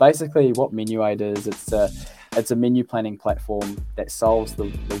basically what MenuAid is, it's a menu planning platform that solves the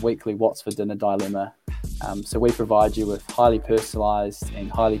weekly what's for dinner dilemma. So we provide you with highly personalized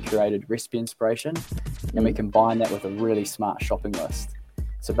and highly curated recipe inspiration, and we combine that with a really smart shopping list.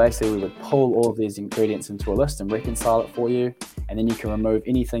 So basically we would pull all of these ingredients into a list and reconcile it for you, and then you can remove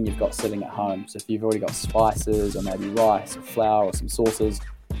anything you've got sitting at home. So if you've already got spices or maybe rice or flour or some sauces,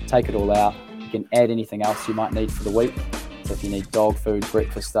 take it all out. You can add anything else you might need for the week. So if you need dog food,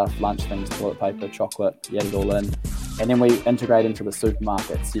 breakfast stuff, lunch things, toilet paper, chocolate, you add it all in. And then we integrate into the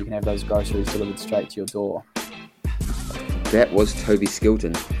supermarket so you can have those groceries delivered straight to your door. That was Toby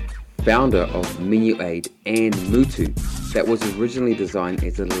Skilton, founder of MenuAid and Mutu, that was originally designed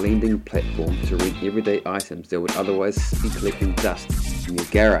as a lending platform to rent everyday items that would otherwise be collecting dust in your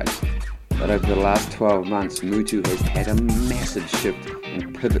garage. But over the last 12 months, Mutu has had a massive shift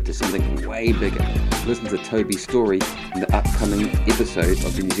and pivot to something way bigger. Listen to Toby's story in the upcoming episode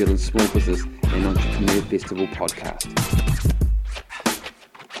of the New Zealand Small Business and Entrepreneur Festival podcast.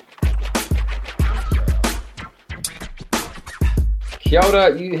 Kia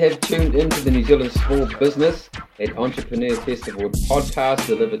ora, you have tuned into the New Zealand Small Business and Entrepreneur Festival podcast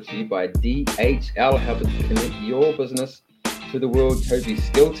delivered to you by DHL, helping to connect your business to the world. Toby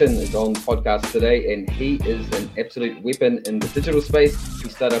Skilton is on podcast today, and he is an absolute weapon in the digital space. He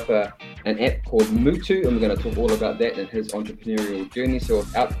started up an app called Mutu, and we're going to talk all about that and his entrepreneurial journey. So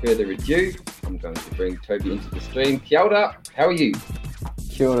without further ado, I'm going to bring Toby into the stream. Kia ora, how are you?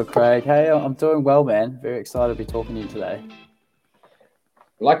 Kia ora, Craig. Hey, I'm doing well, man. Very excited to be talking to you today.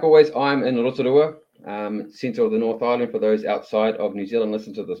 Like always, I'm in Rotorua, central of the North Island. For those outside of New Zealand,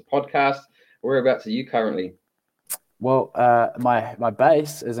 listen to this podcast. Whereabouts are you currently? Well, my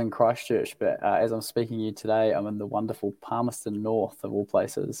base is in Christchurch, but as I'm speaking to you today, I'm in the wonderful Palmerston North, of all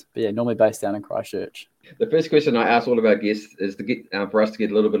places. But yeah, normally based down in Christchurch. The first question I ask all of our guests is to get for us to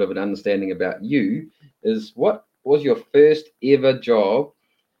get a little bit of an understanding about you. Is what was your first ever job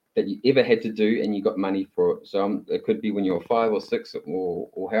that you ever had to do and you got money for it? So it could be when you were 5 or 6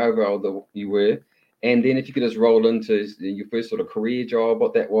 or however old you were. And then if you could just roll into your first sort of career job,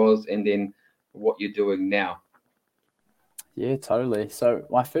 what that was, and then what you're doing now. Yeah, totally. So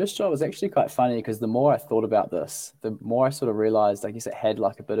my first job was actually quite funny because the more I thought about this, the more I sort of realized, I guess it had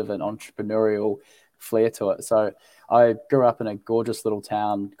like a bit of an entrepreneurial flair to it. So I grew up in a gorgeous little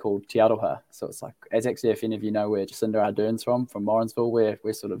town called Te Aroha. So it's like, as actually, if any of you know where Jacinda Ardern's from Morrinsville,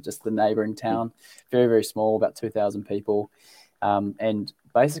 we're sort of just the neighboring town, very, very small, about 2,000 people. And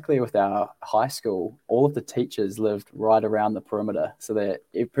basically with our high school, all of the teachers lived right around the perimeter. So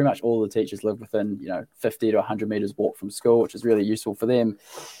pretty much all the teachers lived within, 50 to 100 meters walk from school, which is really useful for them.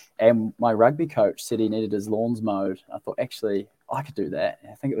 And my rugby coach said he needed his lawns mowed. I thought, actually, I could do that.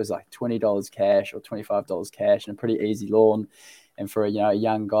 I think it was like $20 cash or $25 cash and a pretty easy lawn. And for a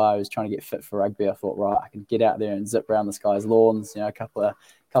young guy who's trying to get fit for rugby, I thought, right, I can get out there and zip around this guy's lawns, a couple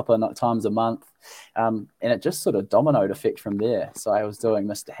of times a month. And it just sort of dominoed effect from there. So I was doing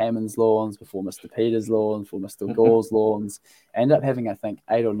Mr. Hammond's lawns before Mr. Peter's lawns, before Mr. Gore's lawns. I ended up having, I think,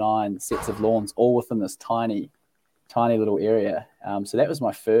 8 or 9 sets of lawns, all within this tiny little area. So that was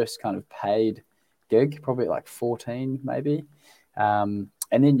my first kind of paid gig, probably like 14 maybe.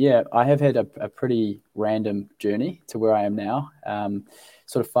 And then, I have had a pretty random journey to where I am now.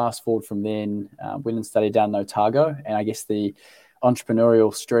 Sort of fast forward from then, went and studied down in Otago, and I guess the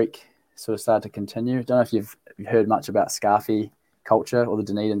entrepreneurial streak sort of started to continue. I don't know if you've heard much about Scarfie culture or the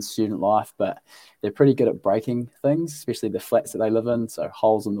Dunedin student life, but they're pretty good at breaking things, especially the flats that they live in. So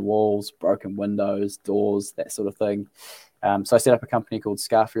holes in the walls, broken windows, doors, that sort of thing. So I set up a company called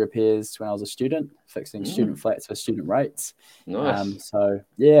Scarfie Repairs when I was a student, fixing student flats for student rates. Nice. So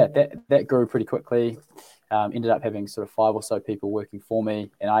yeah, that grew pretty quickly. Ended up having sort of 5 or so people working for me,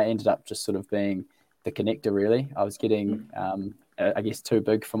 and I ended up just sort of being the connector, really. I was getting, I guess, too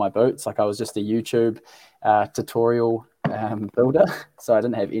big for my boots. Like I was just a YouTube tutorial builder, so I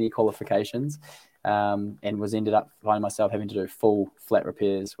didn't have any qualifications, and ended up finding myself having to do full flat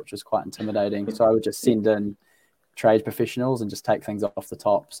repairs, which was quite intimidating. So I would just send in trade professionals and just take things off the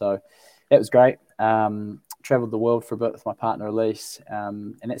top. So that was great. Traveled the world for a bit with my partner Elise,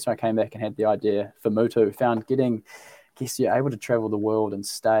 and that's when I came back and had the idea for Mutu. Found you're able to travel the world and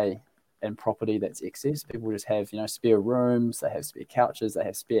stay in property that's excess. People just have spare rooms, they have spare couches, they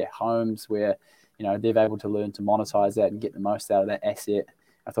have spare homes where they're able to learn to monetize that and get the most out of that asset.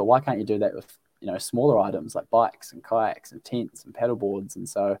 I thought, why can't you do that with smaller items like bikes and kayaks and tents and paddleboards? And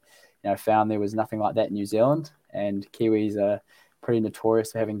so found there was nothing like that in New Zealand, and Kiwis are pretty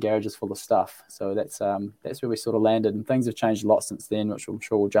notorious for having garages full of stuff. So that's where we sort of landed, and things have changed a lot since then, which I'm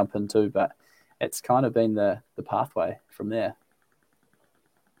sure we'll jump into, but it's kind of been the pathway from there.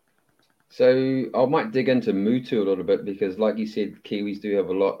 So I might dig into Mutu a little bit because, like you said, Kiwis do have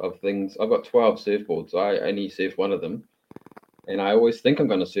a lot of things. I've got 12 surfboards. I only surf one of them, and I always think I'm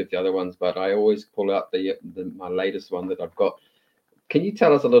going to surf the other ones, but I always pull out my latest one that I've got. Can you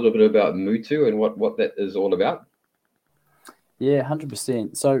tell us a little bit about Mutu and what that is all about? Yeah,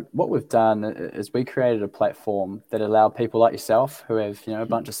 100%. So what we've done is we created a platform that allowed people like yourself who have, a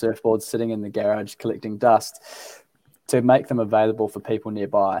bunch of surfboards sitting in the garage collecting dust to make them available for people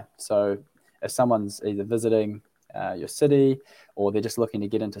nearby. So if someone's either visiting your city or they're just looking to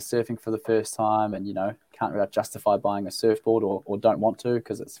get into surfing for the first time and, can't really justify buying a surfboard or don't want to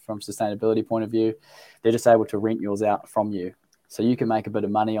because it's from a sustainability point of view, they're just able to rent yours out from you. So you can make a bit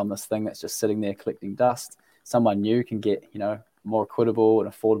of money on this thing that's just sitting there collecting dust. Someone new can get, more equitable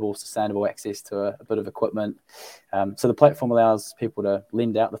and affordable, sustainable access to a bit of equipment. So the platform allows people to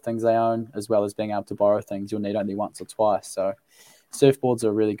lend out the things they own, as well as being able to borrow things you'll need only once or twice. So surfboards are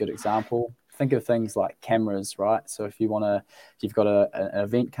a really good example. Think of things like cameras, right? So if you've got an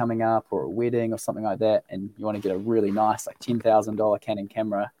event coming up or a wedding or something like that, and you want to get a really nice, like $10,000 Canon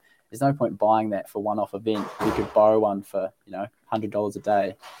camera, there's no point buying that for one-off event. You could borrow one for, $100 a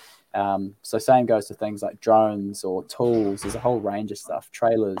day. So same goes to things like drones or tools. There's a whole range of stuff,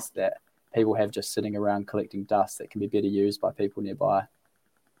 trailers that people have just sitting around collecting dust that can be better used by people nearby.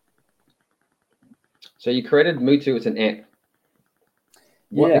 So you created Mutu as an app.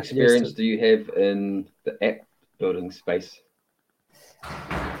 What experience do you have in the app building space?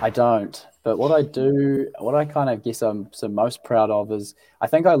 I don't. But what I kind of guess I'm most proud of is I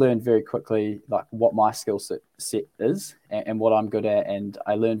think I learned very quickly like what my skill set is and what I'm good at. And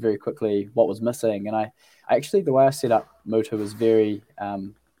I learned very quickly what was missing. And I actually, the way I set up Mutu was very,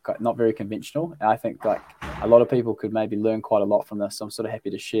 not very conventional. And I think like a lot of people could maybe learn quite a lot from this. So I'm sort of happy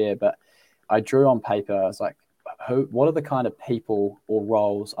to share. But I drew on paper, I was like, what are the kind of people or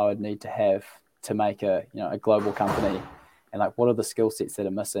roles I would need to have to make a global company? And like, what are the skill sets that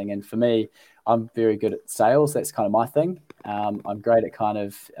are missing? And for me, I'm very good at sales. That's kind of my thing. I'm great at kind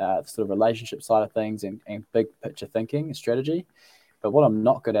of sort of relationship side of things and big picture thinking and strategy. But what I'm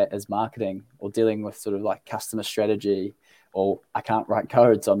not good at is marketing or dealing with sort of like customer strategy, or I can't write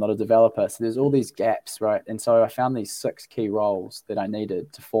code, so I'm not a developer. So there's all these gaps, right? And so I found these 6 key roles that I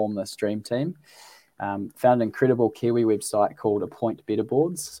needed to form this dream team. Found an incredible Kiwi website called Appoint Better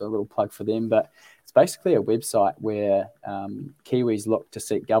Boards. So a little plug for them. But it's basically a website where Kiwis look to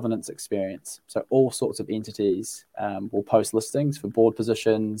seek governance experience. So all sorts of entities will post listings for board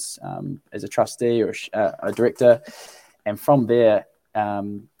positions as a trustee or a director. And from there,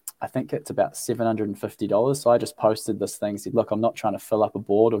 I think it's about $750. So I just posted this thing, said, look, I'm not trying to fill up a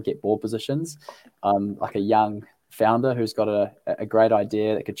board or get board positions. I'm like a young founder who's got a great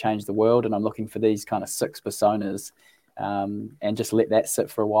idea that could change the world. And I'm looking for these kind of 6 personas and just let that sit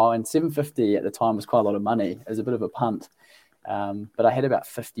for a while. And $750 at the time was quite a lot of money. It was a bit of a punt. But I had about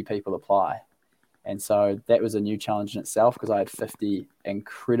 50 people apply. And so that was a new challenge in itself because I had 50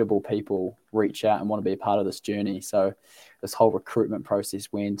 incredible people reach out and want to be a part of this journey. So this whole recruitment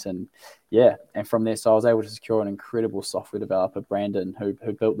process went and from there, so I was able to secure an incredible software developer, Brandon, who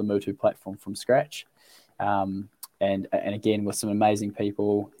built the Mutu platform from scratch. And again, with some amazing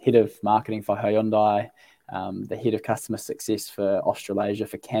people, head of marketing for Hyundai, the head of customer success for Australasia,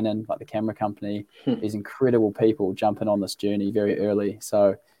 for Canon, like the camera company. These incredible people jumping on this journey very early.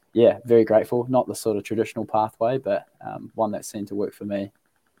 So yeah, very grateful. Not the sort of traditional pathway, but one that seemed to work for me.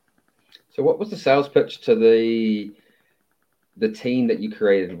 So what was the sales pitch to the team that you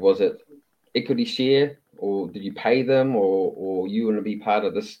created? Was it equity share, or did you pay them, or you want to be part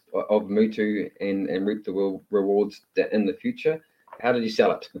of this of Mutu and reap the rewards in the future? How did you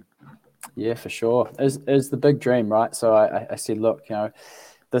sell it? Yeah, for sure. It's the big dream, right? So I said, look,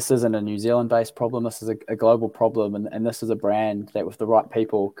 this isn't a New Zealand-based problem. This is a global problem, and this is a brand that, with the right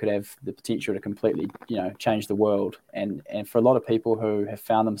people, could have the potential to completely, change the world. And for a lot of people who have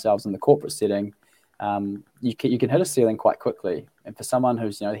found themselves in the corporate setting, you can hit a ceiling quite quickly. And for someone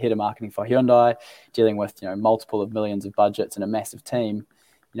who's the head of marketing for Hyundai, dealing with multiple of millions of budgets and a massive team,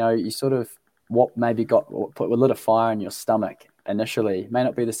 you sort of what maybe lit a fire in your stomach initially may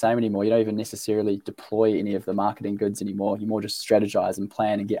not be the same anymore. You don't even necessarily deploy any of the marketing goods anymore. You more just strategize and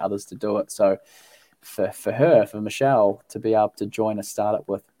plan and get others to do it. So for Michelle, to be able to join a startup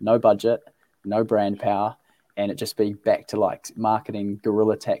with no budget, no brand power, and it just be back to like marketing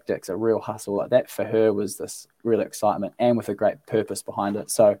guerrilla tactics, a real hustle like that, for her was this real excitement and with a great purpose behind it.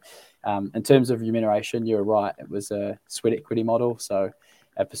 So in terms of remuneration, you're right. It was a sweat equity model. So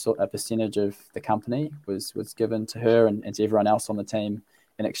a percentage of the company was given to her and to everyone else on the team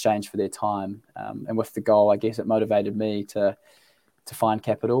in exchange for their time. And with the goal, I guess it motivated me to to find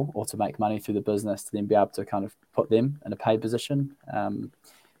capital or to make money through the business to then be able to kind of put them in a paid position.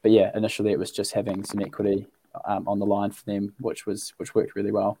 But yeah, initially it was just having some equity on the line for them, which worked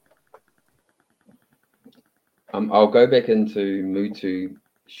really well. I'll go back into Mutu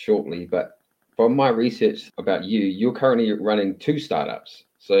shortly, but from my research about you, you're currently running 2 startups.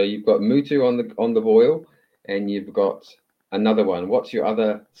 So you've got Mutu on the boil, and you've got another one. What's your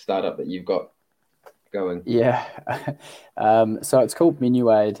other startup that you've got going? Yeah, so it's called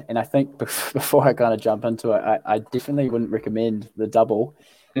MenuAid, and I think before I kind of jump into it, I definitely wouldn't recommend the double.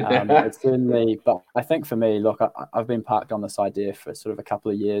 It's certainly, but I think for me, look, I've been parked on this idea for sort of a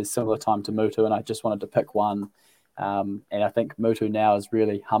couple of years, similar time to Mutu, and I just wanted to pick one. And I think Mutu now is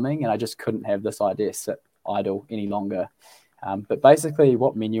really humming, and I just couldn't have this idea sit idle any longer. But basically,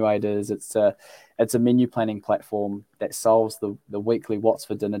 what MenuAid is, it's a menu planning platform that solves the weekly what's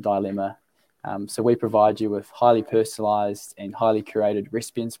for dinner dilemma. So we provide you with highly personalized and highly curated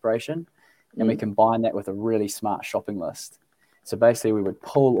recipe inspiration, and we combine that with a really smart shopping list. So basically, we would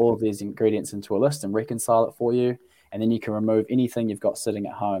pull all of these ingredients into a list and reconcile it for you, and then you can remove anything you've got sitting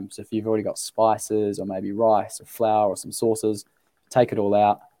at home. So if you've already got spices or maybe rice or flour or some sauces, take it all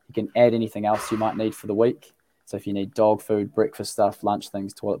out. You can add anything else you might need for the week. So if you need dog food, breakfast stuff, lunch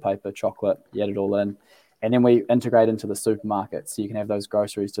things, toilet paper, chocolate, you add it all in. And then we integrate into the supermarket, so you can have those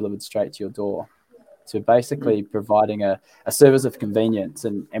groceries delivered straight to your door. So basically providing a service of convenience.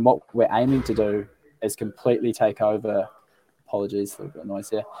 And what we're aiming to do is completely take over, apologies, a little bit of noise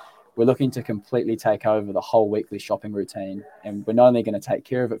here. We're looking to completely take over the whole weekly shopping routine. And we're not only going to take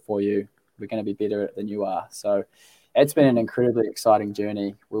care of it for you, we're going to be better at it than you are. So it's been an incredibly exciting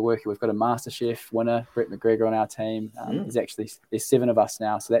journey. We've got a MasterChef winner, Brett McGregor, on our team. There's 7 of us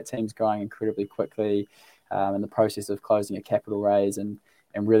now, so that team's growing incredibly quickly, in the process of closing a capital raise and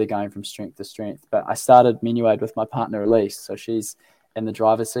really going from strength to strength. But I started MenuAid with my partner, Elise. So she's in the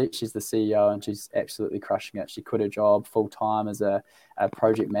driver's seat. She's the CEO, and she's absolutely crushing it. She quit her job full-time as a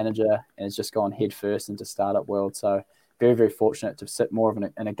project manager and has just gone head first into startup world. So very, very fortunate to sit more of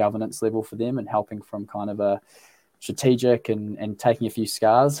in a governance level for them and helping from kind of a strategic and taking a few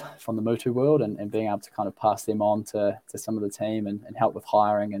scars from the Mutu world and being able to kind of pass them on to some of the team and help with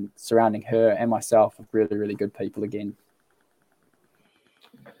hiring and surrounding her and myself with really, really good people again.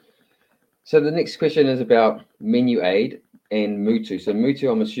 So the next question is about MenuAid and Mutu. So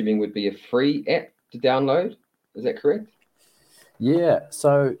Mutu, I'm assuming, would be a free app to download. Is that correct? Yeah,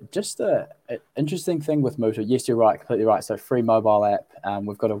 so just an interesting thing with Mutu. Yes, you're right, completely right. So free mobile app.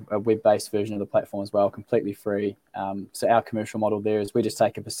 We've got a web-based version of the platform as well, completely free. So our commercial model there is we just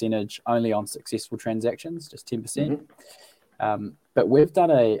take a percentage only on successful transactions, just 10%. But we've done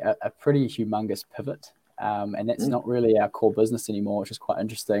a pretty humongous pivot, and that's not really our core business anymore, which is quite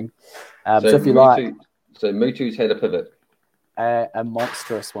interesting. So if you like... So Mutu's had a pivot. A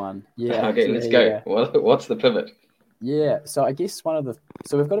monstrous one. Yeah. Okay, let's go. Yeah. What's the pivot? Yeah, so I guess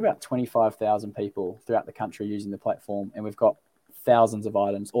so we've got about 25,000 people throughout the country using the platform, and we've got thousands of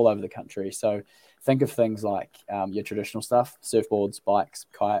items all over the country. So think of things like your traditional stuff, surfboards, bikes,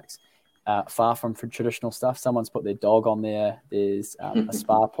 kayaks, far from traditional stuff. Someone's put their dog on there. There's a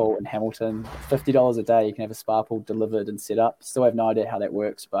spa pool in Hamilton. $50 a day, you can have a spa pool delivered and set up. Still have no idea how that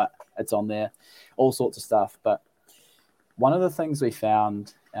works, but it's on there. All sorts of stuff. But one of the things we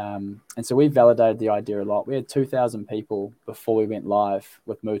found, and so we validated the idea a lot. We had 2,000 people before we went live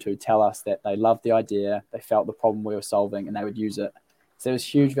with Mutu tell us that they loved the idea, they felt the problem we were solving, and they would use it. So it was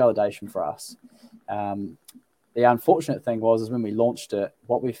huge validation for us. The unfortunate thing is when we launched it,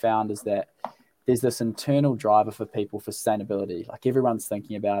 what we found is that there's this internal driver for people for sustainability. Like everyone's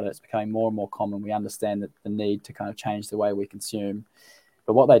thinking about it. It's becoming more and more common. We understand that the need to kind of change the way we consume.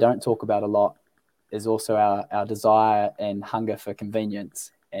 But what they don't talk about a lot is also our desire and hunger for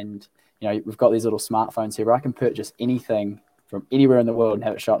convenience. And, we've got these little smartphones here where I can purchase anything from anywhere in the world and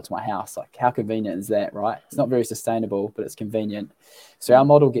have it show up to my house. Like, how convenient is that, right? It's not very sustainable, but it's convenient. So our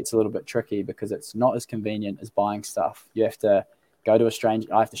model gets a little bit tricky because it's not as convenient as buying stuff. You have to go to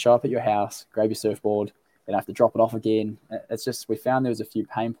I have to show up at your house, grab your surfboard, then I have to drop it off again. It's just, we found there was a few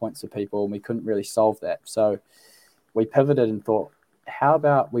pain points for people and we couldn't really solve that. So we pivoted and thought, how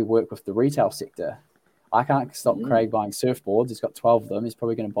about we work with the retail sector? I can't stop Craig buying surfboards. He's got 12 of them. He's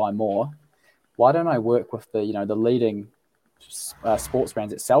probably going to buy more. Why don't I work with the leading sports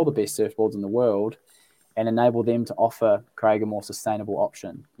brands that sell the best surfboards in the world and enable them to offer Craig a more sustainable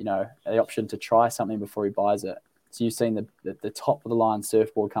option, the option to try something before he buys it. So you've seen the top of the line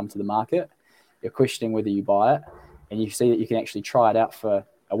surfboard come to the market. You're questioning whether you buy it, and you see that you can actually try it out for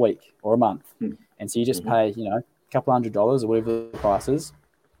a week or a month. And so you just pay, a couple $100 or whatever the price is,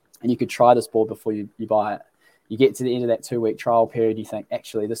 and you could try this board before you buy it. you get to the end of that 2-week trial period, you think,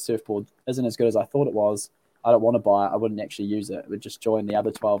 actually, this surfboard isn't as good as I thought it was. I don't want to buy it. I wouldn't actually use it. It would just join the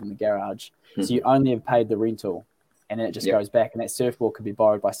other 12 in the garage. So you only have paid the rental, and then it just goes back. And that surfboard could be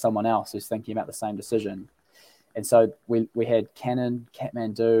borrowed by someone else who's thinking about the same decision. And so we had Canon,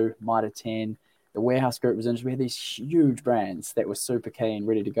 Kathmandu, Mitre 10. The warehouse group was interested. We had these huge brands that were super keen,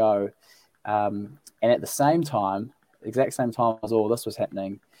 ready to go. And at the same time, exact same time as all this was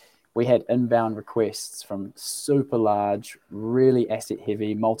happening, we had inbound requests from super large, really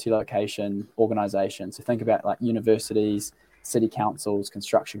asset-heavy, multi-location organizations. So think about like universities, city councils,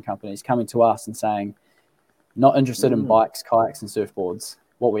 construction companies coming to us and saying, not interested in bikes, kayaks, and surfboards.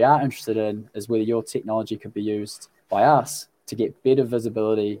 What we are interested in is whether your technology could be used by us to get better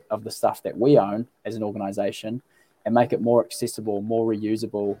visibility of the stuff that we own as an organization and make it more accessible, more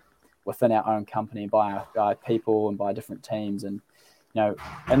reusable within our own company by people and by different teams. And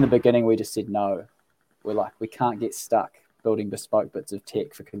in the beginning, we just said no. We're like, we can't get stuck building bespoke bits of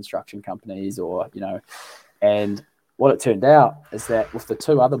tech for construction companies and what it turned out is that with the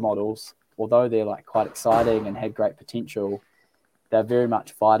two other models, although they're like quite exciting and had great potential, they're very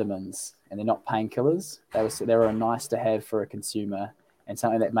much vitamins and they're not painkillers. They were a nice to have for a consumer and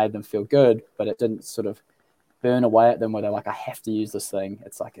something that made them feel good, but it didn't sort of burn away at them where they're like, I have to use this thing.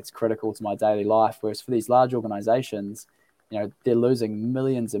 It's like, it's critical to my daily life. Whereas for these large organizations, they're losing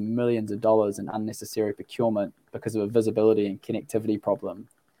millions and millions of dollars in unnecessary procurement because of a visibility and connectivity problem.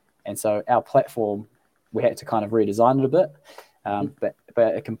 And so our platform, we had to kind of redesign it a bit,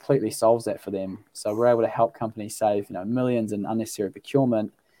 but it completely solves that for them. So we're able to help companies save millions in unnecessary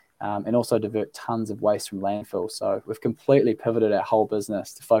procurement and also divert tons of waste from landfill. So we've completely pivoted our whole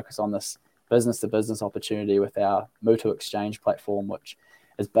business to focus on this business-to-business opportunity with our Mutu exchange platform, which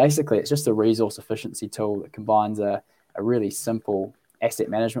is basically, it's just a resource efficiency tool that combines a really simple asset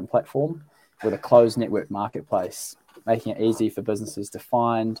management platform with a closed network marketplace, making it easy for businesses to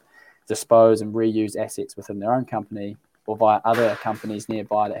find, dispose and reuse assets within their own company or via other companies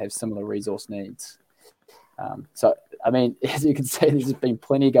nearby that have similar resource needs. So, I mean, as you can see, there's been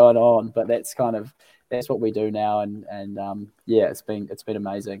plenty going on, but that's what we do now. And it's been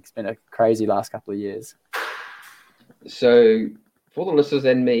amazing. It's been a crazy last couple of years. So for the listeners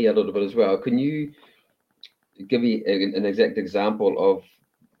and me a little bit as well, can you give me an exact example of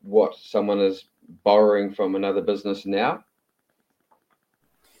what someone is borrowing from another business now?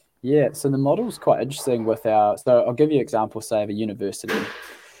 Yeah, so the model's quite interesting so I'll give you an example, say, of a university.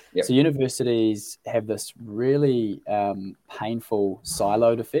 Yep. So universities have this really painful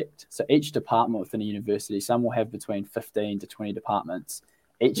siloed effect. So each department within a university, some will have between 15 to 20 departments.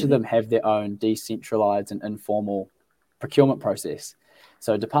 Each of them have their own decentralized and informal procurement process.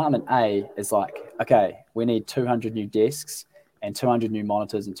 So Department A is like, okay, we need 200 new desks and 200 new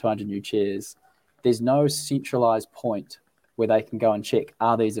monitors and 200 new chairs. There's no centralized point where they can go and check,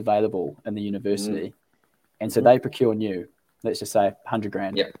 are these available in the university? And so they procure new. Let's just say 100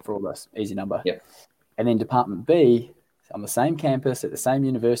 grand for all this, easy number. Yep. And then Department B on the same campus at the same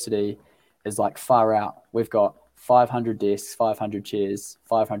university is like far out. We've got 500 desks, 500 chairs,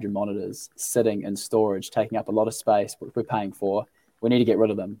 500 monitors sitting in storage, taking up a lot of space, which we're paying for. We need to get rid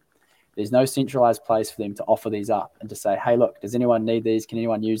of them. There's no centralized place for them to offer these up and to say, hey, look, does anyone need these? Can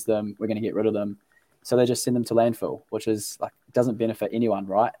anyone use them? We're going to get rid of them. So they just send them to landfill, which is like, doesn't benefit anyone,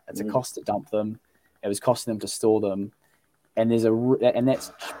 right? It's a cost to dump them. It was costing them to store them. And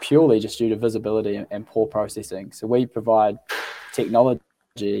that's purely just due to visibility and poor processing. So we provide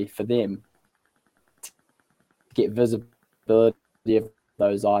technology for them to get visibility of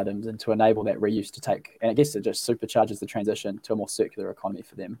those items and to enable that reuse to take. And I guess it just supercharges the transition to a more circular economy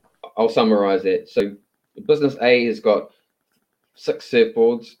for them. I'll summarize that. So business A has got 6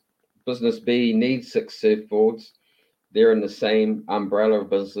 surfboards. Business B needs 6 surfboards. They're in the same umbrella of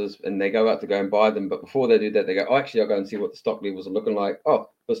businesses and they go out to go and buy them. But before they do that, they go, actually, I'll go and see what the stock levels are looking like. Oh,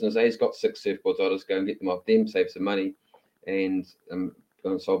 business A's got 6 surfboards. I'll just go and get them off them, save some money, and go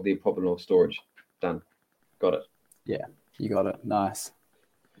and solve their problem of storage. Done. Got it. Yeah, you got it. Nice.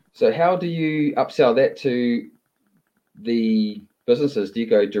 So how do you upsell that to the businesses? Do you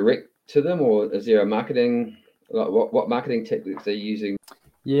go direct to them, or is there a marketing, what marketing techniques are you using?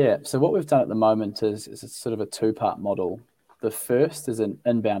 Yeah, so what we've done at the moment is a sort of a 2-part model. The first is an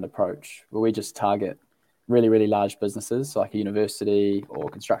inbound approach where we just target really, really large businesses like a university or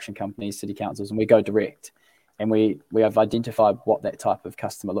construction companies, city councils, and we go direct. And we have identified what that type of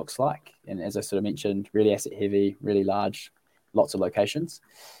customer looks like. And as I sort of mentioned, really asset heavy, really large, lots of locations.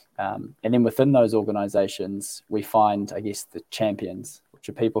 And then within those organizations, we find, I guess, the champions, which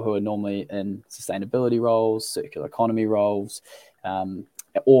are people who are normally in sustainability roles, circular economy roles,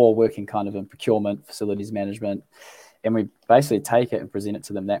 or working kind of in procurement, facilities management, and we basically take it and present it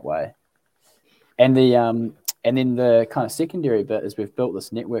to them that way. And then the kind of secondary bit is we've built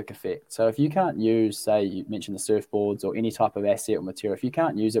this network effect. So if you can't use, say, you mentioned the surfboards or any type of asset or material, if you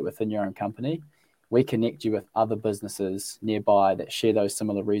can't use it within your own company, we connect you with other businesses nearby that share those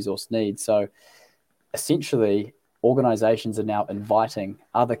similar resource needs. So essentially, organizations are now inviting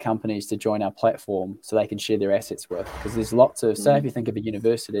other companies to join our platform so they can share their assets with. Because there's lots of, say, if you think of a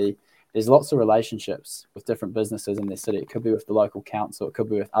university, there's lots of relationships with different businesses in their city. It could be with the local council, it could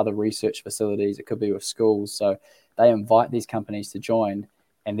be with other research facilities, it could be with schools. So they invite these companies to join,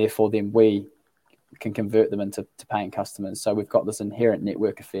 and therefore then we can convert them into paying customers. So we've got this inherent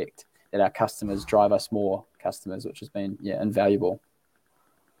network effect that our customers drive us more customers, which has been invaluable.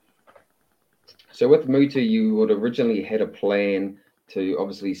 So with Mutu, you would originally had a plan to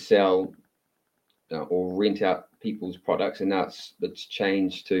obviously sell or rent out people's products, and now it's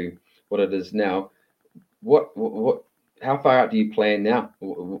changed to what it is now. How far out do you plan now?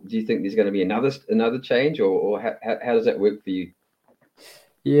 Do you think there's going to be another change, or how does that work for you?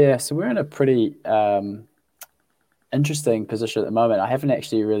 Yeah, so we're in a pretty interesting position at the moment. I haven't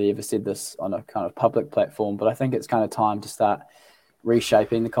actually really ever said this on a kind of public platform, but I think it's kind of time to start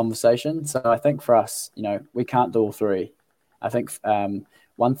reshaping the conversation. So I think for us, we can't do all three. I think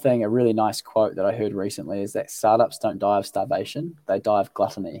one thing, a really nice quote that I heard recently is that startups don't die of starvation, they die of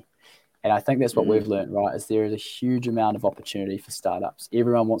gluttony. And I think that's what we've learned, right, is there is a huge amount of opportunity for startups.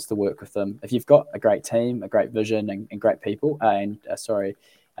 Everyone wants to work with them. If you've got a great team, a great vision, and great people, and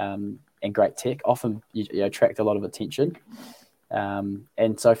great tech, often you attract a lot of attention.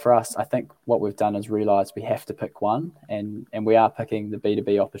 And so for us, I think what we've done is realize we have to pick one, and we are picking the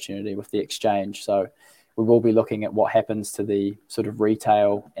B2B opportunity with the exchange. So we will be looking at what happens to the sort of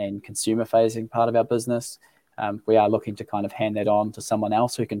retail and consumer facing part of our business. We are looking to kind of hand that on to someone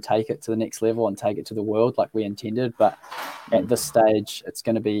else who can take it to the next level and take it to the world like we intended. But at this stage, it's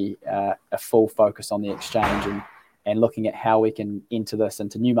going to be a full focus on the exchange and looking at how we can enter this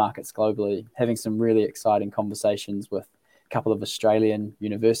into new markets globally, having some really exciting conversations with a couple of Australian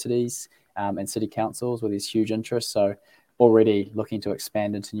universities and city councils with these huge interests. So already looking to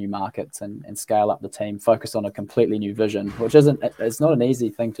expand into new markets and scale up the team, focus on a completely new vision, which it's not an easy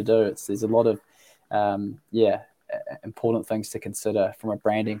thing to do. There's a lot of important things to consider from a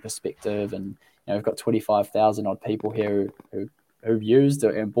branding perspective. And we've got 25,000 odd people here who've used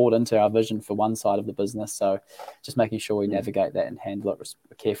and bought into our vision for one side of the business. So just making sure we navigate that and handle it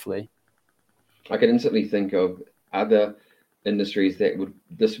carefully. I can instantly think of other industries this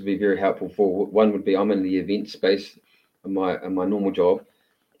would be very helpful for. One would be, I'm in the event space in my normal job,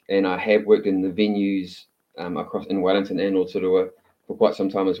 and I have worked in the venues across in Wellington and Otatua for quite some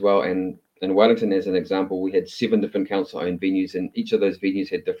time as well. And in Wellington, as an example, we had 7 different council-owned venues, and each of those venues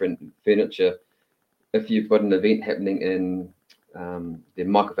had different furniture. If you've got an event happening in the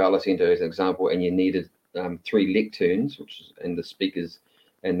Microvala Centre, as an example, and you needed 3 lecterns, and the speakers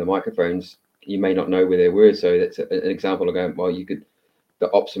and the microphones, you may not know where they were. So that's an example of going, well,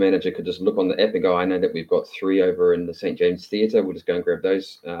 the ops manager could just look on the app and go, I know that we've got 3 over in the St. James Theatre. We'll just go and grab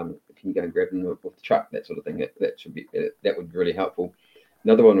those. Can you go and grab them with the truck? That sort of thing. That would be really helpful.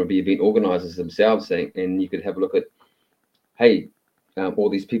 Another one would be event organisers themselves saying, and you could have a look at, hey,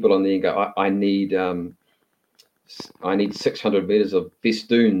 all these people on there and go, I need 600 meters of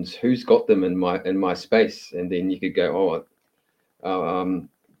festoons. Who's got them in my space? And then you could go,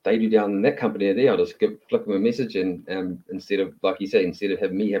 they do down in that company there. I'll just flick them a message, and instead of, like you say, instead of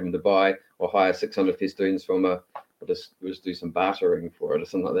having to buy or hire 600 festoons from we'll just do some bartering for it or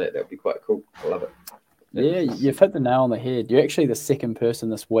something like that. That would be quite cool. I love it. Yeah, you've hit the nail on the head. You're actually the second person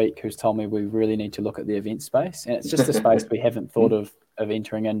this week who's told me we really need to look at the event space, and it's just a space we haven't thought of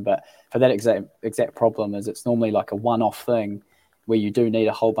entering in. But for that exact problem, is it's normally like a one-off thing where you do need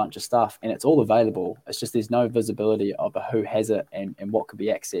a whole bunch of stuff, and it's all available. It's just there's no visibility of who has it and what could be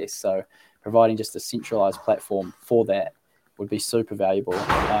accessed. So providing just a centralized platform for that would be super valuable.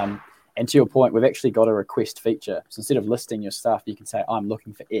 And to your point, we've actually got a request feature. So instead of listing your stuff, you can say, I'm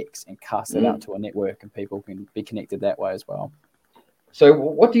looking for X, and cast it out to a network, and people can be connected that way as well. So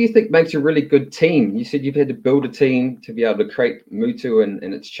what do you think makes a really good team? You said you've had to build a team to be able to create Mutu, and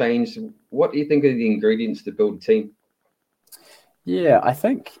it's changed. What do you think are the ingredients to build a team? Yeah, I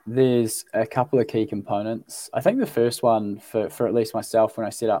think there's a couple of key components. I think the first one for at least myself, when I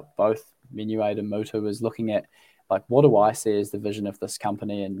set up both MenuAid and Mutu, was looking at, like, what do I see as the vision of this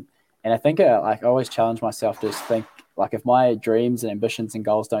company? And I think I always challenge myself to just think, like, if my dreams and ambitions and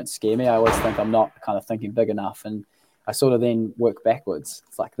goals don't scare me, I always think I'm not kind of thinking big enough. And I sort of then work backwards.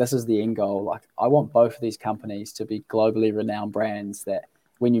 It's like, this is the end goal. Like, I want both of these companies to be globally renowned brands that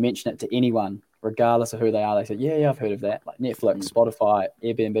when you mention it to anyone, regardless of who they are, they say, yeah, I've heard of that. Like Netflix, Spotify,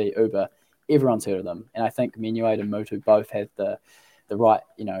 Airbnb, Uber, everyone's heard of them. And I think MenuAid and Mutu both have the right,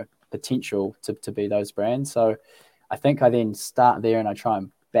 potential to be those brands. So I think I then start there and I try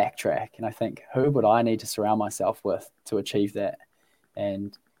and backtrack. And I think, who would I need to surround myself with to achieve that?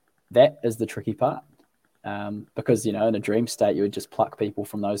 And that is the tricky part. Because, in a dream state, you would just pluck people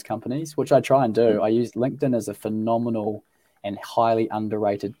from those companies, which I try and do. I use LinkedIn as a phenomenal and highly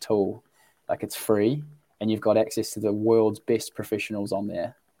underrated tool. Like, it's free and you've got access to the world's best professionals on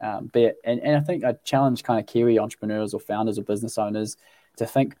there. And I think I challenge kind of Kiwi entrepreneurs or founders or business owners to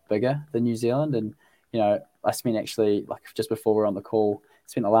think bigger than New Zealand. And, I spent actually, like, just before we're on the call,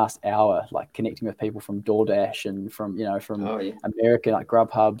 spent the last hour like connecting with people from DoorDash and from America, like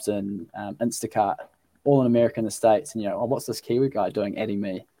Grubhubs and Instacart, all in America and the States. And, what's this Kiwi guy doing adding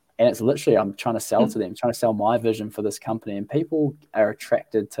me? And it's literally, I'm trying to sell to them, trying to sell my vision for this company. And people are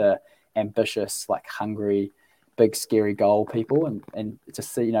attracted to ambitious, like hungry, big, scary goal people. And to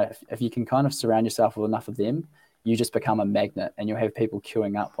see, if you can kind of surround yourself with enough of them, you just become a magnet and you'll have people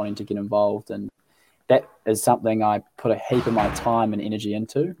queuing up wanting to get involved. And that is something I put a heap of my time and energy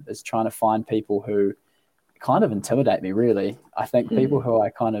into, is trying to find people who kind of intimidate me, really. I think people who I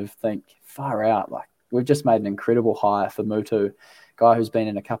kind of think far out, like we've just made an incredible hire for Mutu, guy who's been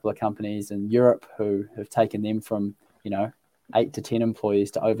in a couple of companies in Europe who have taken them from, 8 to 10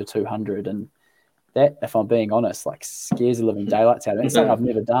 employees to over 200. And that, if I'm being honest, like scares the living daylights out of me. It's something I've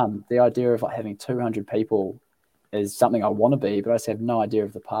never done. The idea of like having 200 people is something I want to be, but I just have no idea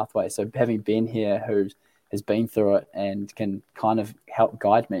of the pathway. So having Ben here who has been through it and can kind of help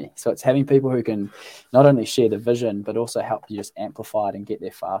guide me. So it's having people who can not only share the vision, but also help you just amplify it and get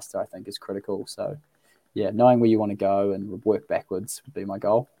there faster, I think is critical. So yeah, knowing where you want to go and work backwards would be my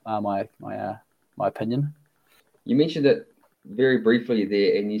goal, my opinion. You mentioned it very briefly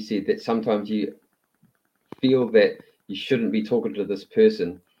there, and you said that sometimes you feel that you shouldn't be talking to this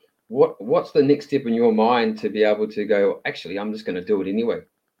person. What's the next step in your mind to be able to go, actually, I'm just going to do it anyway?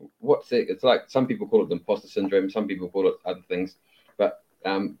 What's it? It's like some people call it the imposter syndrome, some people call it other things. But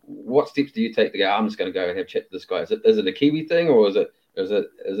what steps do you take to go, I'm just going to go and have a chat to this guy? Is it a Kiwi thing, or is it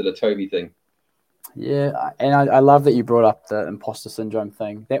a Toby thing? Yeah, and I love that you brought up the imposter syndrome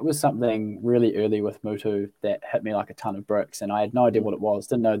thing. That was something really early with Mutu that hit me like a ton of bricks, and I had no idea what it was,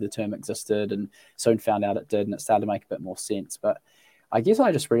 didn't know the term existed, and soon found out it did, and it started to make a bit more sense. But I guess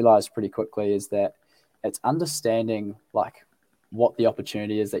I just realized pretty quickly is that it's understanding like what the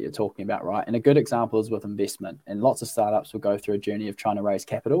opportunity is that you're talking about, right? And a good example is with investment. And lots of startups will go through a journey of trying to raise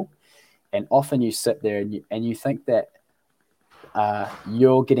capital. And often you sit there and you think that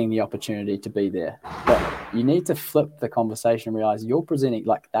you're getting the opportunity to be there. But you need to flip the conversation and realize you're presenting,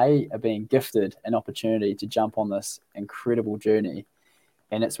 like they are being gifted an opportunity to jump on this incredible journey.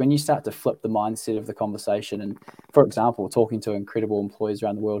 And it's when you start to flip the mindset of the conversation. And for example, talking to incredible employees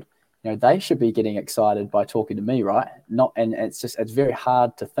around the world, they should be getting excited by talking to me, right? And it's very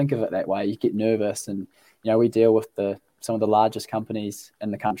hard to think of it that way. You get nervous, and we deal with some of the largest companies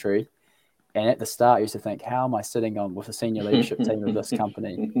in the country. And at the start, I used to think, how am I sitting on with a senior leadership team of this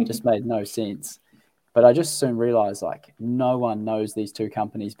company? It just made no sense. But I just soon realized, like, no one knows these two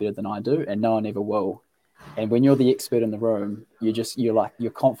companies better than I do, and no one ever will. And when you're the expert in the room, you're like,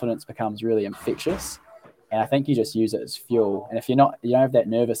 your confidence becomes really infectious. And I think you just use it as fuel. And if you don't have that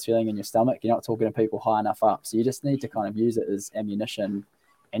nervous feeling in your stomach, you're not talking to people high enough up. So you just need to kind of use it as ammunition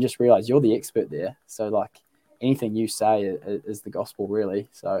and just realize you're the expert there. So like anything you say is the gospel, really.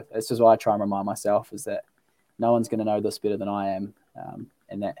 So this is what I try and remind myself, is that no one's going to know this better than I am,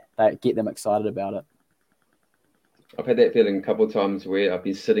 and that get them excited about it. I've had that feeling a couple of times where I've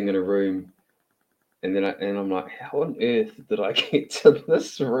been sitting in a room and I'm like, how on earth did I get to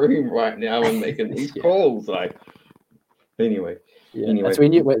this room right now and making these calls? Like, anyway.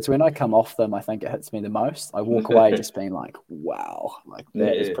 It's when I come off them, I think it hits me the most. I walk away just being like, wow, like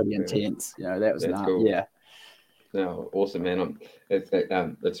that is pretty intense. That was not, cool. Yeah. No, awesome, man.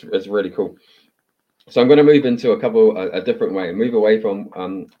 It's really cool. So I'm going to move into a different way, move away from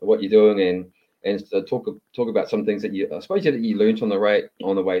what you're doing and talk about some things that you learned on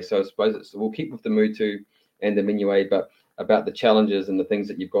the way. So I suppose we'll keep with the Mutu and the MenuAid, but about the challenges and the things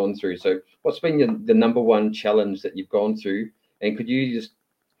that you've gone through. So what's been the number one challenge that you've gone through? And could you just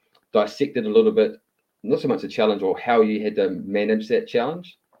dissect it a little bit, not so much a challenge, or how you had to manage that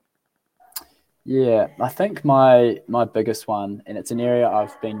challenge? Yeah, I think my biggest one, and it's an area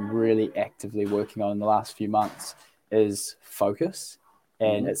I've been really actively working on in the last few months, is focus.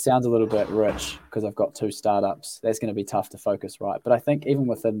 And it sounds a little bit rich because I've got 2 startups. That's going to be tough to focus, right? But I think even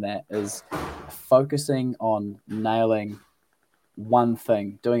within that is focusing on nailing one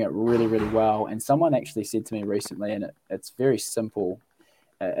thing, doing it really, really well. And someone actually said to me recently, and it's very simple.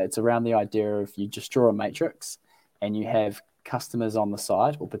 It's around the idea of you just draw a matrix and you have customers on the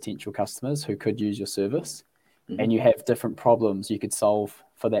side or potential customers who could use your service. And you have different problems you could solve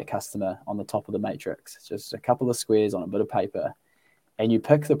for that customer on the top of the matrix. It's just a couple of squares on a bit of paper. And you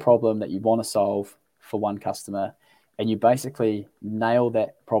pick the problem that you want to solve for one customer, and you basically nail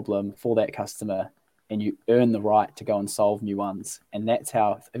that problem for that customer, and you earn the right to go and solve new ones. And that's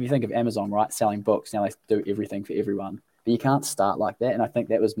how, if you think of Amazon, right, selling books, now they do everything for everyone. But you can't start like that. And I think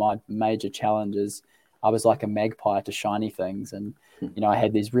that was my major challenge is I was like a magpie to shiny things. And, I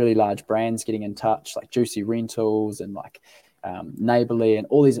had these really large brands getting in touch, like Juicy Rentals and like Neighborly and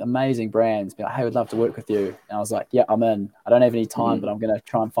all these amazing brands. Be like, hey, we'd love to work with you. And I was like, yeah, I'm in. I don't have any time, but I'm going to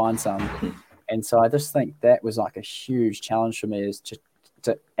try and find some. And so I just think that was like a huge challenge for me, is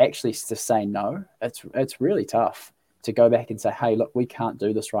to actually to say no. It's really tough to go back and say, hey, look, we can't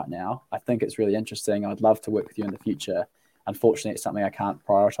do this right now. I think it's really interesting. I'd love to work with you in the future. Unfortunately, it's something I can't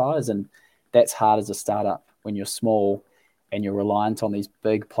prioritize. And that's hard as a startup when you're small and you're reliant on these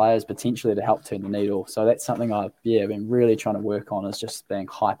big players potentially to help turn the needle. So that's something I've been really trying to work on, is just being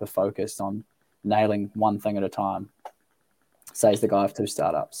hyper-focused on nailing one thing at a time. Says the guy of two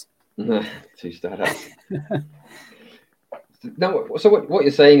startups. Two startups. No, so what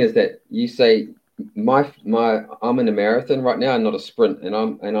you're saying is that you say I'm in a marathon right now and not a sprint,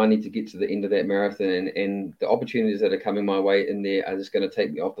 and I need to get to the end of that marathon, and the opportunities that are coming my way in there are just going to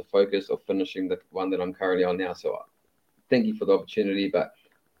take me off the focus of finishing the one that I'm currently on now. So thank you for the opportunity, but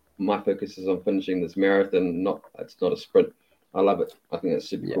my focus is on finishing this marathon. It's not a sprint. I love it. I think that's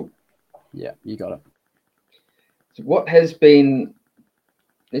super cool. Yeah, you got it. So what has been,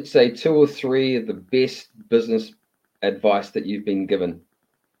 let's say, 2 or 3 of the best business advice that you've been given?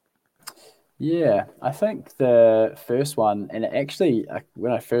 Yeah, I think the first one, and actually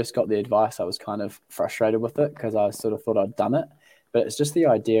when I first got the advice, I was kind of frustrated with it because I sort of thought I'd done it. But it's just the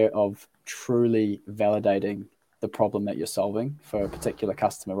idea of truly validating the problem that you're solving for a particular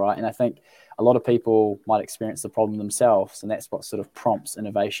customer, right? And I think a lot of people might experience the problem themselves, and that's what sort of prompts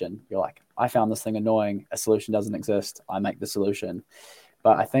innovation. You're like, I found this thing annoying, a solution doesn't exist, I make the solution.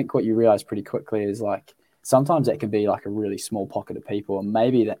 But I think what you realize pretty quickly is like, sometimes that can be like a really small pocket of people, and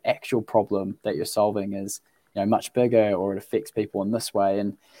maybe the actual problem that you're solving is, much bigger, or it affects people in this way.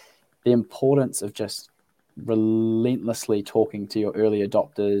 And the importance of just relentlessly talking to your early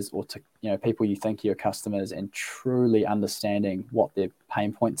adopters, or to people you think are your customers, and truly understanding what their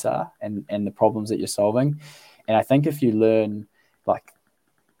pain points are and the problems that you're solving. And I think if you learn, like,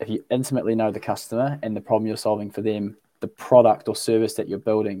 if you intimately know the customer and the problem you're solving for them, the product or service that you're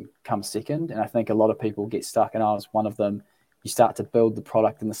building comes second. And I think a lot of people get stuck, and I was one of them. You start to build the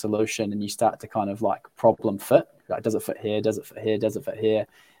product and the solution, and you start to kind of like problem fit. Like, does it fit here? Does it fit here? Does it fit here?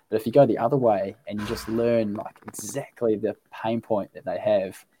 But if you go the other way and you just learn like exactly the pain point that they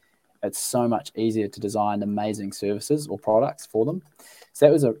have, it's so much easier to design amazing services or products for them. So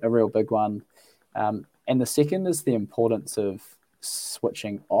that was a real big one. And the second is the importance of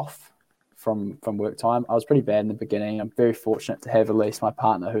switching off from work time. I was pretty bad in the beginning. I'm very fortunate to have Elise, my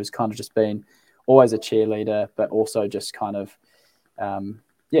partner, who's kind of just been always a cheerleader, but also just kind of,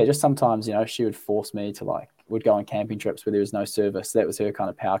 just sometimes, she would force me to would go on camping trips where there was no service. That was her kind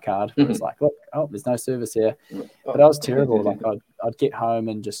of power card. It was like, look, there's no service here. But I was terrible. Like I'd get home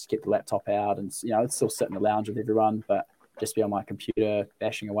and just get the laptop out, and I'd still sit in the lounge with everyone, but just be on my computer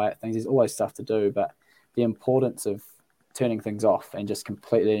bashing away at things. There's always stuff to do, but the importance of turning things off and just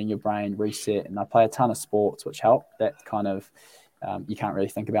completely letting your brain reset. And I play a ton of sports, which help. That kind of you can't really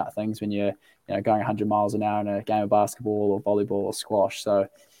think about things when you're going 100 miles an hour in a game of basketball or volleyball or squash. So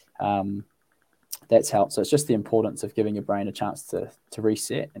that's helped. So it's just the importance of giving your brain a chance to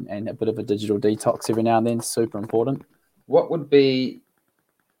reset, and a bit of a digital detox every now and then is super important. What would be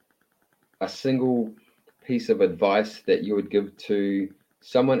a single piece of advice that you would give to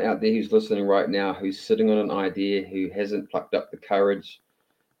someone out there who's listening right now, who's sitting on an idea, who hasn't plucked up the courage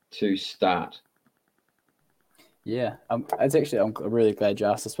to start? Yeah, I'm really glad you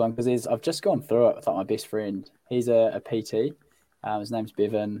asked this one, because I've just gone through it with my best friend. He's a PT. His name's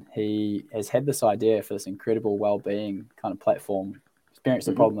Bevan. He has had this idea for this incredible well-being kind of platform, experienced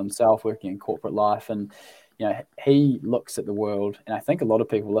the problem himself working in corporate life. And, he looks at the world, and I think a lot of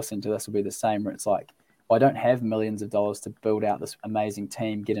people listening to this will be the same, where it's like, well, I don't have millions of dollars to build out this amazing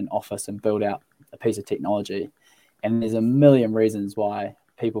team, get an office and build out a piece of technology. And there's a million reasons why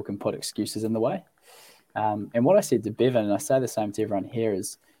people can put excuses in the way. And what I said to Bevan, and I say the same to everyone here,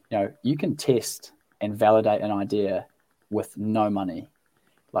 is, you can test and validate an idea with no money.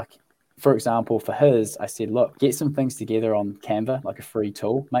 Like, for example, for his, I said, look, get some things together on Canva, like a free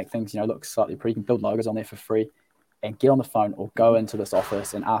tool, make things, look slightly pretty. You can build logos on there for free, and get on the phone or go into this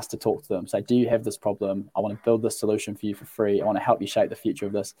office and ask to talk to them. Say, do you have this problem? I want to build this solution for you for free. I want to help you shape the future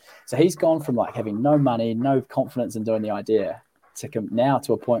of this. So he's gone from like having no money, no confidence in doing the idea, to now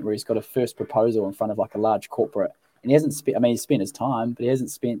to a point where he's got a first proposal in front of like a large corporate. And he hasn't spent, he's spent his time, but he hasn't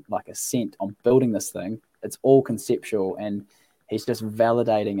spent like a cent on building this thing. It's all conceptual, and he's just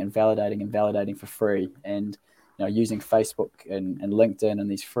validating for free. And, using Facebook and LinkedIn and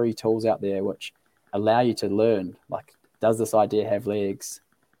these free tools out there, which allow you to learn, like, does this idea have legs?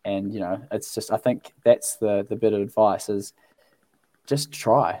 And, it's just, I think that's the bit of advice is just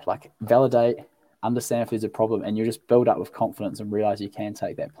try, like, validate, understand if there's a problem, and you just build up with confidence and realize you can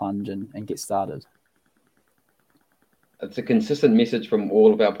take that plunge and get started. It's a consistent message from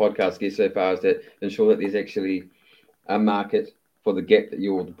all of our podcast guests so far, is that ensure that there's actually a market for the gap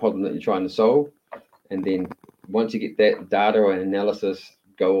the problem that you're trying to solve. And then once you get that data and analysis,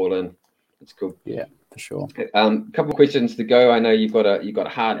 go all in. It's cool. Yeah, for sure. A couple of questions to go. I know you've got a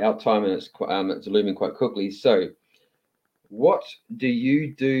hard out time, and it's looming quite quickly. So, what do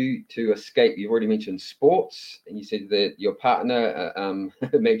you do to escape? You've already mentioned sports, and you said that your partner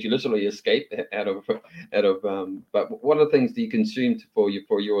makes you literally escape out of. But what other things do you consume for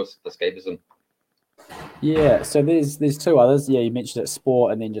your escapism? Yeah, so there's two others. Yeah, you mentioned it,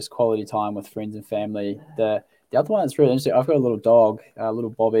 sport, and then just quality time with friends and family. The other one that's really interesting, I've got a little dog, little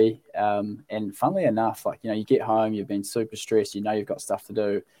Bobby, and funnily enough, like, you get home, you've been super stressed, you've got stuff to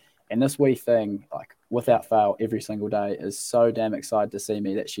do, and this wee thing, like, without fail, every single day is so damn excited to see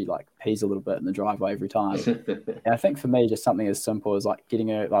me that she, like, pees a little bit in the driveway every time. And I think for me, just something as simple as, like, getting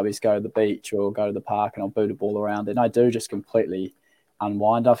her, like, let's go to the beach or go to the park, and I'll boot a ball around, and I do just completely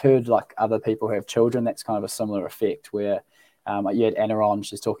unwind. I've heard, like, other people who have children, that's kind of a similar effect where like you had Anna on,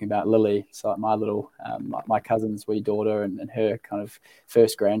 she's talking about Lily, so like my little my cousin's wee daughter and her kind of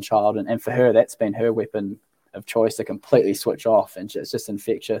first grandchild, and for her that's been her weapon of choice to completely switch off, and it's just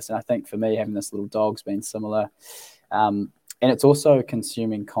infectious. And I think for me, having this little dog's been similar, and it's also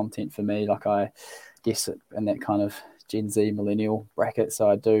consuming content for me, like I guess in that kind of Gen Z millennial bracket, so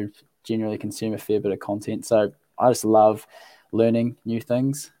I do generally consume a fair bit of content. So I just love learning new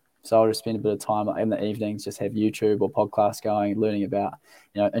things. So I'll just spend a bit of time in the evenings, just have YouTube or podcasts going, learning about,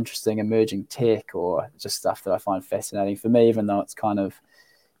 interesting emerging tech or just stuff that I find fascinating. For me, even though it's kind of,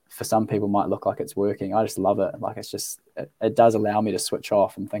 for some people might look like it's working, I just love it. Like, it's just, it does allow me to switch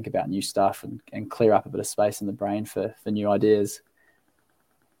off and think about new stuff and clear up a bit of space in the brain for new ideas.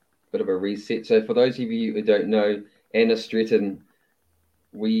 Bit of a reset. So for those of you who don't know, Anna Stretton,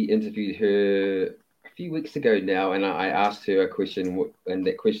 we interviewed her a few weeks ago now, and I asked her a question, and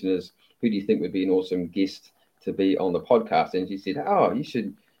that question is, who do you think would be an awesome guest to be on the podcast? And she said, oh, you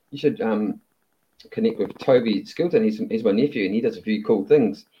should connect with Toby Skilton. He's my nephew, and he does a few cool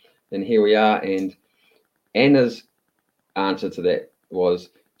things. And here we are. And Anna's answer to that was,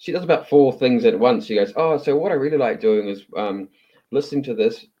 she does about 4 things at once. She goes, oh, so what I really like doing is listening to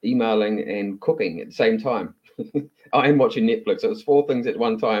this, emailing, and cooking at the same time. I'm watching Netflix. So it's 4 things at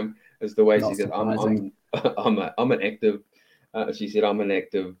one time. Is the way she said, I'm an active. She said, I'm an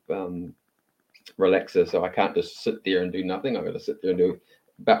active relaxer, so I can't just sit there and do nothing. I've got to sit there and do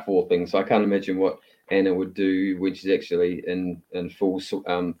about 4 things. So I can't imagine what Anna would do when she's actually in full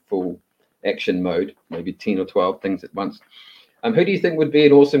action mode. Maybe 10 or 12 things at once. Who do you think would be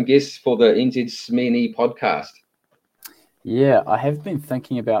an awesome guest for the NZ SME podcast? Yeah, I have been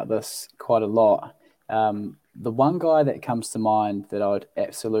thinking about this quite a lot. The one guy that comes to mind that I would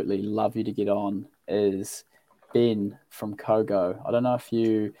absolutely love you to get on is Ben from Kogo. I don't know if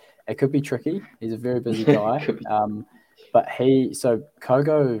it could be tricky. He's a very busy guy. But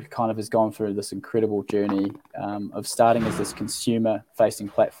Kogo kind of has gone through this incredible journey of starting as this consumer facing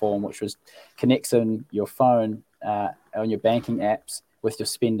platform, which connects in your phone on your banking apps with your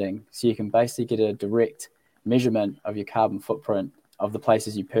spending. So you can basically get a direct measurement of your carbon footprint of the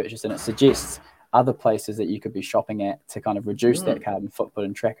places you purchase, and it suggests other places that you could be shopping at to kind of reduce that carbon footprint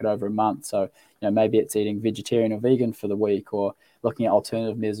and track it over a month. So, maybe it's eating vegetarian or vegan for the week, or looking at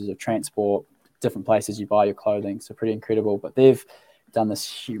alternative measures of transport, different places you buy your clothing. So pretty incredible. But they've done this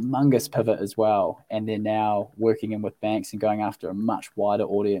humongous pivot as well. And they're now working in with banks and going after a much wider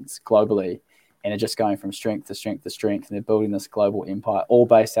audience globally. And they're just going from strength to strength to strength. And they're building this global empire, all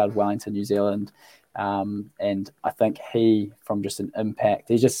based out of Wellington, New Zealand. And I think from just an impact,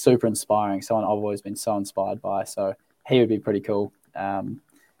 he's just super inspiring. Someone I've always been so inspired by. So he would be pretty cool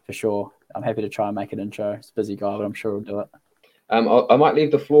for sure. I'm happy to try and make an intro. It's a busy guy, but I'm sure he'll do it. I might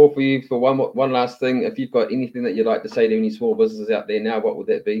leave the floor for you for one last thing. If you've got anything that you'd like to say to any small businesses out there now, what would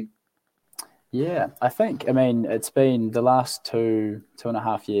that be? Yeah, I mean, it's been the last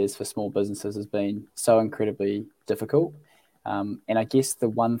 2.5 years for small businesses has been so incredibly difficult. And I guess the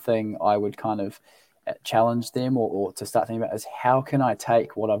one thing I would kind of challenge them or to start thinking about is how can I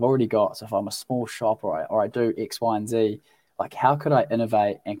take what I've already got? So if I'm a small shop or I do X, Y, and Z, like how could I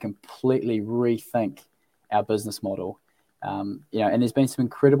innovate and completely rethink our business model? And there's been some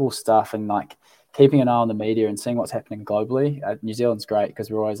incredible stuff and like keeping an eye on the media and seeing what's happening globally. New Zealand's great because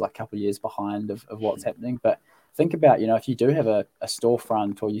we're always like a couple of years behind of what's happening. But think about, if you do have a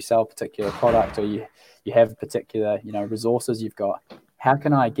storefront or you sell a particular product or you have particular, resources you've got, how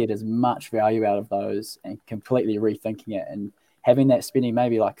can I get as much value out of those and completely rethinking it and having that spending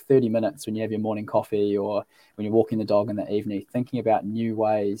maybe like 30 minutes when you have your morning coffee or when you're walking the dog in the evening, thinking about new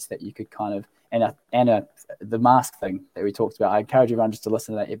ways that you could kind of, the mask thing that we talked about. I encourage everyone just to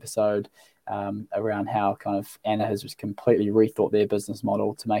listen to that episode around how kind of Anna has just completely rethought their business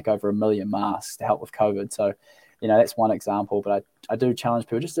model to make over 1 million masks to help with COVID. So, that's one example, but I do challenge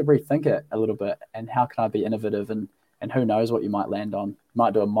people just to rethink it a little bit and how can I be innovative and who knows what you might land on. You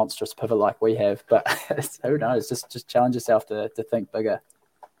might do a monstrous pivot like we have, but who knows? Just challenge yourself to think bigger.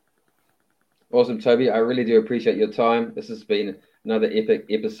 Awesome, Toby. I really do appreciate your time. This has been another epic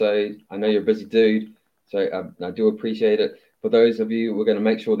episode. I know you're a busy dude, so I do appreciate it. For those of you, we're going to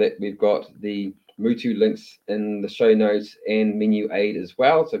make sure that we've got the Mutu links in the show notes and MenuAid as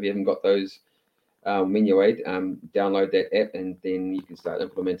well. So if you haven't got those MenuAid, download that app and then you can start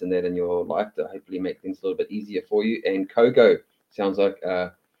implementing that in your life to hopefully make things a little bit easier for you. And Kogo sounds like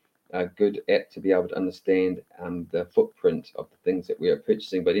a good app to be able to understand the footprint of the things that we are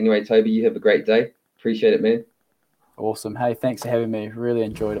purchasing. But anyway, Toby, you have a great day. Appreciate it, man. Awesome. Hey, thanks for having me. Really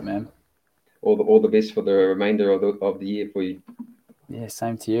enjoyed it, man. All the best for the remainder of the year for you. Yeah,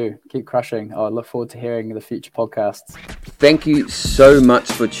 same to you. Keep crushing. I look forward to hearing the future podcasts. Thank you so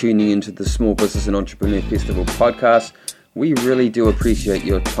much for tuning into the Small Business and Entrepreneur Festival podcast. We really do appreciate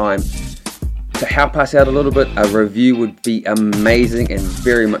your time. To help us out a little bit, a review would be amazing and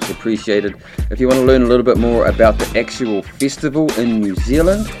very much appreciated. If you want to learn a little bit more about the actual festival in New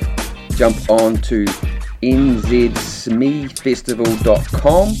Zealand, jump on to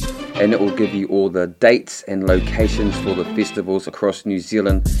nzsmefestival.com and it will give you all the dates and locations for the festivals across New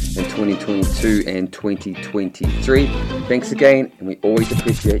Zealand in 2022 and 2023. Thanks again, and we always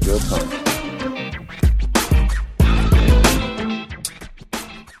appreciate your time.